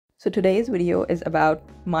So today's video is about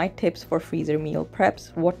my tips for freezer meal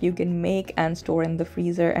preps, what you can make and store in the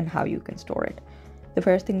freezer and how you can store it. The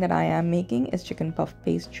first thing that I am making is chicken puff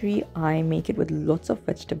pastry. I make it with lots of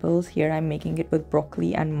vegetables. Here I'm making it with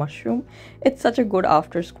broccoli and mushroom. It's such a good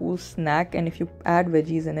after school snack, and if you add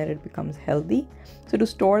veggies in it, it becomes healthy. So to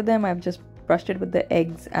store them, I've just brushed it with the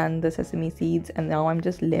eggs and the sesame seeds, and now I'm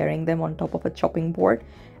just layering them on top of a chopping board.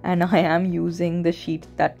 And I am using the sheet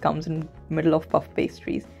that comes in middle of puff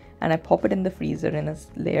pastries, and I pop it in the freezer in a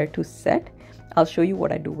layer to set. I'll show you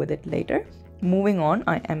what I do with it later. Moving on,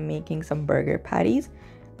 I am making some burger patties.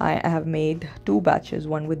 I have made 2 batches,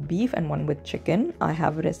 one with beef and one with chicken. I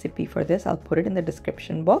have a recipe for this. I'll put it in the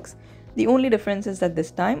description box. The only difference is that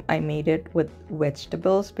this time I made it with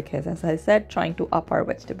vegetables because, as I said, trying to up our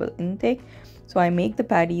vegetable intake. So I make the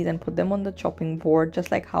patties and put them on the chopping board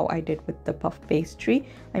just like how I did with the puff pastry.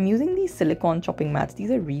 I'm using these silicone chopping mats.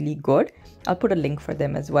 These are really good. I'll put a link for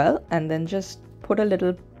them as well. And then just put a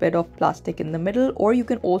little bit of plastic in the middle, or you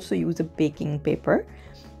can also use a baking paper.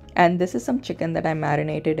 And this is some chicken that I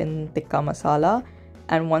marinated in tikka masala.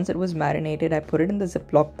 And once it was marinated, I put it in the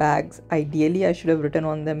Ziploc bags. Ideally, I should have written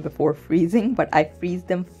on them before freezing, but I freeze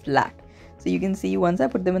them flat. So you can see once I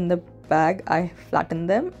put them in the bag, I flatten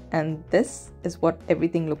them, and this is what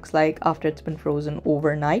everything looks like after it's been frozen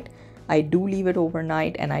overnight. I do leave it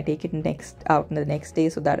overnight and I take it out the next day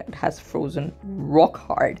so that it has frozen rock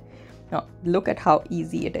hard. Now look at how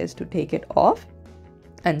easy it is to take it off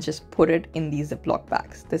and just put it in these Ziploc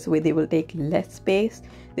bags. This way they will take less space,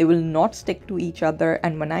 they will not stick to each other,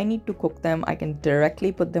 and when I need to cook them, I can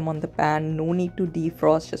directly put them on the pan. No need to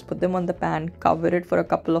defrost, just put them on the pan, cover it for a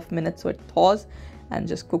couple of minutes so it thaws, and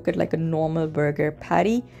just cook it like a normal burger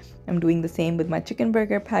patty. I'm doing the same with my chicken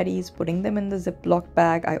burger patties, putting them in the Ziploc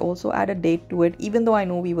bag. I also add a date to it, even though I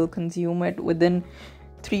know we will consume it within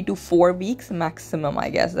 3 to 4 weeks maximum,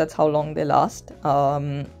 I guess. That's how long they last.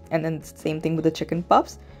 And then same thing with the chicken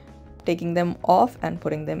puffs, taking them off and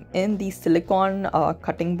putting them in these silicone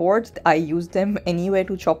cutting boards. I use them anywhere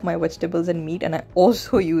to chop my vegetables and meat, and I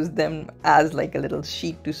also use them as like a little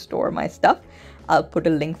sheet to store my stuff. I'll put a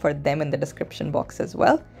link for them in the description box as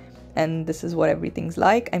well. And this is what everything's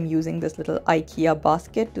like. I'm using this little IKEA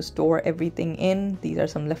basket to store everything in. These are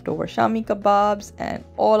some leftover shami kebabs, and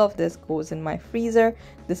all of this goes in my freezer.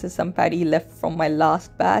 This is some patty left from my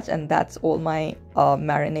last batch, and that's all my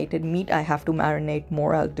marinated meat. I have to marinate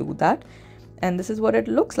more, I'll do that. And this is what it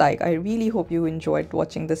looks like. I really hope you enjoyed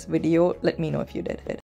watching this video. Let me know if you did.